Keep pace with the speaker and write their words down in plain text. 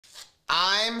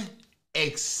I'm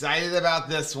excited about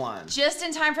this one. Just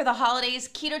in time for the holidays,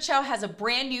 Keto Chow has a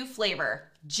brand new flavor,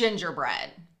 gingerbread.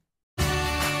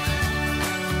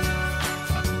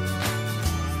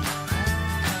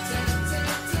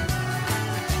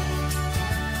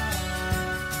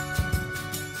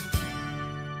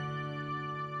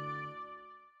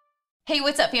 Hey,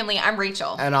 what's up, family? I'm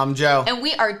Rachel. And I'm Joe. And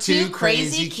we are Two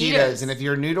Crazy Ketos. And if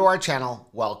you're new to our channel,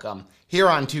 welcome. Here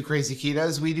on Two Crazy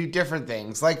Ketos, we do different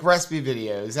things like recipe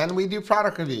videos and we do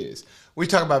product reviews. We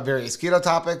talk about various keto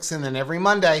topics, and then every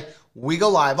Monday, we go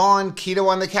live on Keto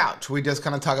on the Couch. We just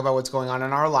kind of talk about what's going on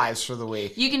in our lives for the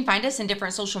week. You can find us in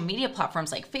different social media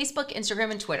platforms like Facebook,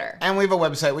 Instagram, and Twitter. And we have a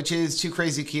website, which is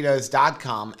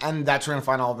twocrazyketos.com, and that's where you're going to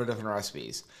find all of our different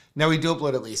recipes. Now, we do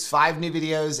upload at least 5 new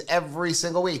videos every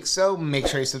single week, so make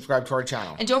sure you subscribe to our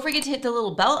channel. And don't forget to hit the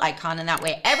little bell icon, and that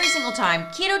way every single time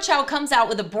Keto Chow comes out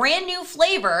with a brand new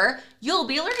flavor, you'll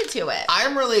be alerted to it.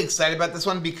 I'm really excited about this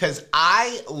one because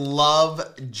I love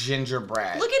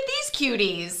gingerbread. Look at these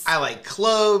cuties. I like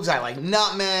cloves, I like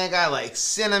nutmeg, I like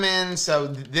cinnamon, so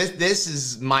this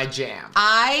is my jam.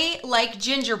 I like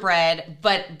gingerbread,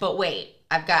 but wait,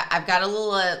 I've got a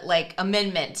little like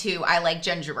amendment to I like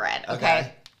gingerbread,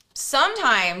 okay?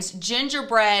 Sometimes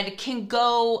gingerbread can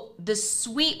go the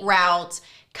sweet route,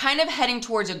 kind of heading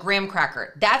towards a graham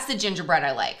cracker. That's the gingerbread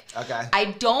I like. Okay.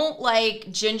 I don't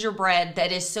like gingerbread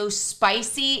that is so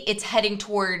spicy, it's heading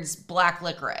towards black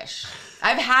licorice.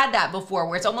 I've had that before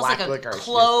where it's almost Black like a licorice,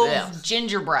 clove yes.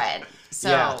 gingerbread. So,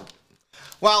 yeah.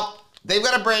 Well, they've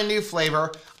got a brand new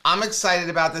flavor. I'm excited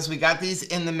about this. We got these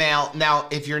in the mail. Now,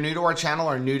 if you're new to our channel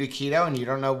or new to keto and you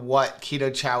don't know what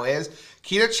Keto Chow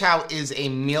is a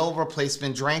meal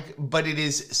replacement drink, but it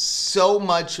is so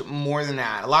much more than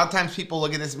that. A lot of times people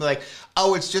look at this and be like,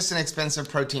 oh, it's just an expensive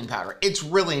protein powder. It's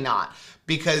really not,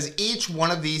 because each one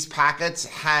of these packets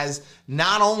has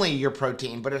not only your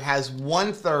protein, but it has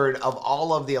 1/3 of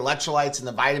all of the electrolytes and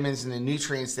the vitamins and the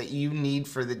nutrients that you need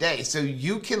for the day. So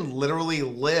you can literally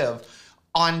live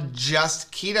on just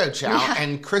Keto Chow, yeah.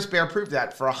 And Chris Bear proved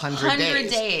that for 100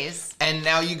 days. And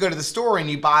now you go to the store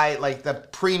and you buy like the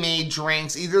pre-made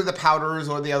drinks, either the powders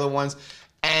or the other ones,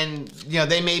 and you know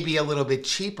they may be a little bit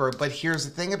cheaper, but here's the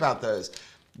thing about those.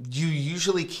 You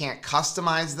usually can't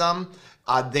customize them.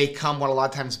 They come with a lot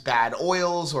of times bad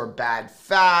oils or bad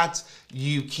fats.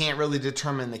 You can't really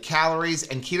determine the calories,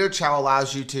 and Keto Chow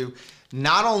allows you to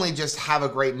not only just have a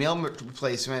great meal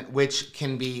replacement, which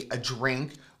can be a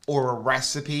drink, or a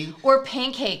recipe. Or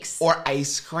pancakes. Or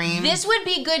ice cream. This would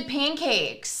be good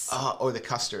pancakes. Or the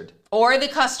custard. Or the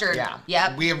custard. Yeah.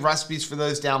 Yep. We have recipes for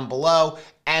those down below,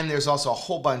 and there's also a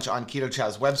whole bunch on Keto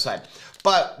Chow's website.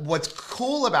 But what's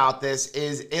cool about this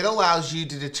is it allows you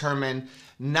to determine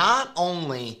not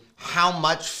only how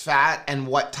much fat and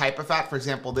what type of fat. For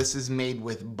example, this is made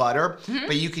with butter,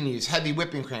 but you can use heavy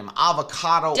whipping cream,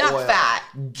 avocado duck oil, fat,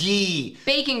 ghee,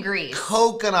 bacon grease,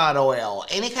 coconut oil,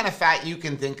 any kind of fat you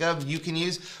can think of, you can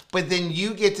use. But then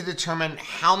you get to determine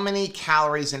how many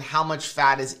calories and how much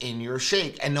fat is in your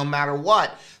shake. And no matter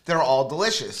what, they're all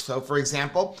delicious. So for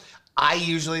example, I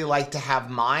usually like to have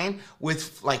mine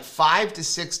with like 5 to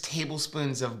 6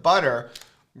 tablespoons of butter.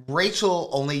 Rachel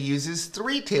only uses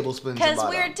 3 tablespoons of butter. Because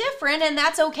we're different, and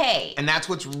that's okay. And that's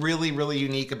what's really, really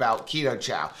unique about Keto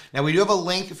Chow. Now, we do have a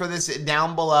link for this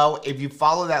down below. If you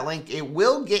follow that link, it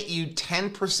will get you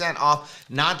 10% off,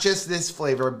 not just this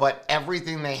flavor, but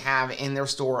everything they have in their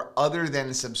store other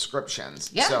than subscriptions.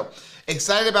 Yeah. So,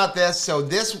 excited about this. So,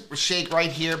 this shake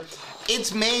right here,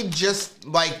 it's made just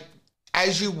like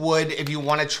as you would if you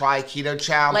want to try Keto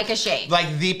Chow. Like a shake.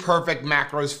 Like the perfect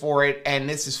macros for it. And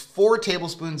this is 4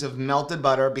 tablespoons of melted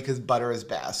butter because butter is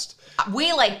best.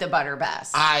 We like the butter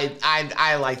best.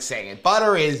 I like saying it.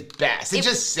 Butter is best. It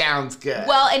just sounds good.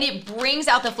 Well, and it brings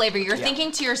out the flavor. You're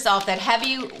thinking to yourself that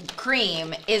heavy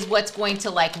cream is what's going to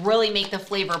like really make the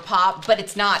flavor pop, but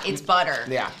it's not. It's butter.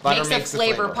 Yeah, butter makes the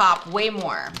flavor pop way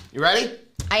more. You ready?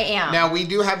 I am. Now, we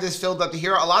do have this filled up to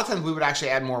here. A lot of times we would actually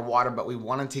add more water, but we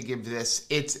wanted to give this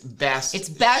its best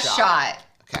shot.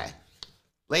 Okay.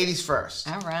 Ladies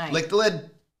first. All right. Lick the lid.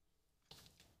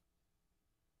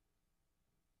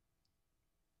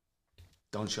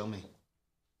 Don't show me.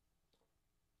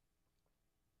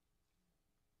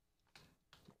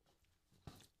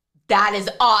 That is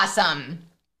awesome.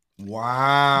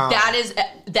 Wow.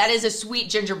 That is a sweet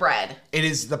gingerbread. It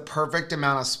is the perfect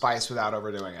amount of spice without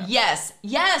overdoing it.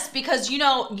 Yes, because you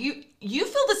know, you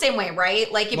feel the same way,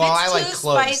 right? Like if it's too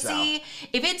spicy,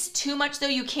 if it's too much though,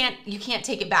 you can't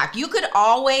take it back. You could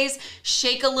always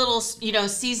shake a little, you know,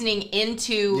 seasoning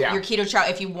into your Keto Chow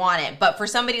if you want it. But for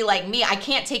somebody like me, I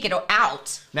can't take it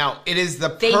out. Now, it is the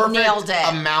perfect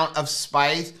amount of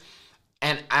spice.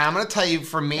 And I'm gonna tell you,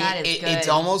 for me, it's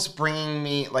almost bringing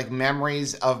me like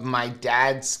memories of my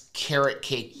dad's carrot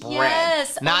cake bread.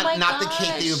 Yes, not the cake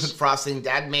that you would put frosting.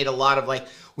 Dad made a lot of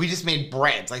we just made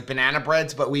breads, like banana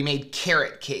breads, but we made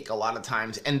carrot cake a lot of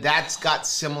times, and that's got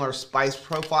similar spice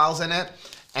profiles in it.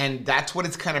 And that's what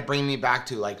it's kind of bringing me back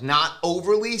to, like not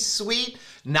overly sweet,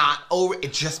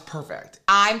 it's just perfect.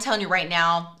 I'm telling you right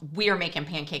now, we are making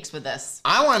pancakes with this.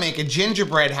 I want to make a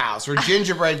gingerbread house or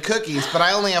gingerbread cookies, but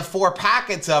I only have 4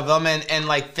 packets of them and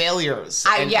like failures.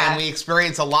 And we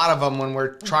experience a lot of them when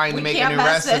we're trying to make a new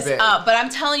recipe. This up, but I'm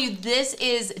telling you, this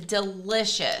is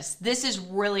delicious. This is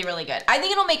really, really good. I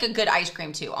think it'll make a good ice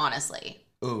cream too, honestly.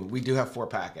 Ooh, we do have 4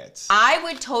 packets. I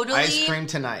would totally... Ice cream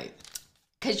tonight.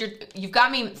 Because you've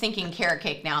got me thinking carrot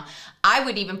cake now. I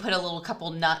would even put a little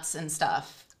couple nuts and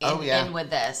stuff in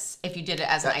with this if you did it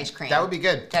as an ice cream. That would be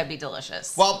good. That'd be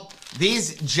delicious. Well,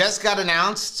 these just got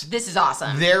announced. This is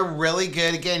awesome. They're really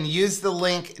good. Again, use the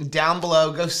link down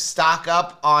below. Go stock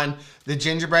up on the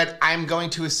gingerbread. I'm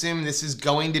going to assume this is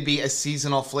going to be a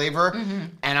seasonal flavor.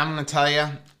 And I'm going to tell you,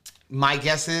 my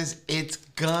guess is it's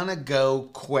gonna go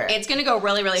quick. It's gonna go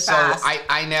really, really fast. So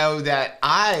I know that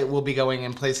I will be going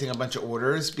and placing a bunch of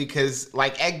orders because,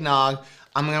 like eggnog,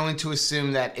 I'm going to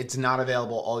assume that it's not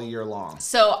available all year long.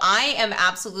 So I am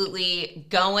absolutely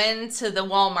going to the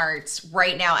Walmarts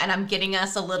right now, and I'm getting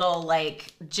us a little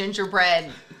like gingerbread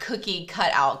cookie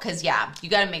cutout because you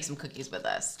gotta make some cookies with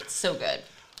this. It's so good.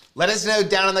 Let us know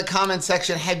down in the comment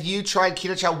section, have you tried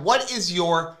Keto Chow? What is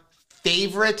your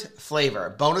favorite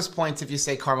flavor? Bonus points if you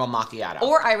say caramel macchiato.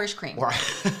 Or Irish cream.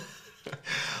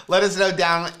 Let us know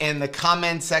down in the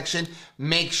comment section.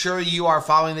 Make sure you are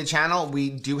following the channel.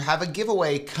 We do have a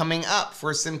giveaway coming up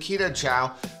for some Keto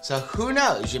Chow. So who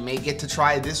knows, you may get to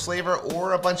try this flavor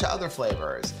or a bunch of other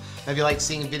flavors. Now, if you like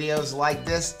seeing videos like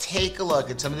this, take a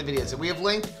look at some of the videos that we have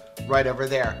linked right over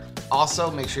there.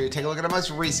 Also, make sure you take a look at our most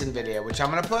recent video, which I'm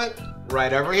gonna put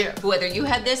right over here. Whether you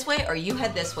head this way or you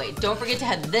head this way, don't forget to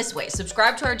head this way.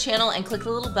 Subscribe to our channel and click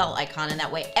the little bell icon, and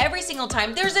that way every single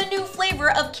time there's a new flavor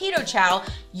of Keto Chow,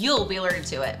 you'll be alerted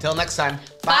to it. Till next time,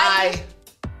 bye.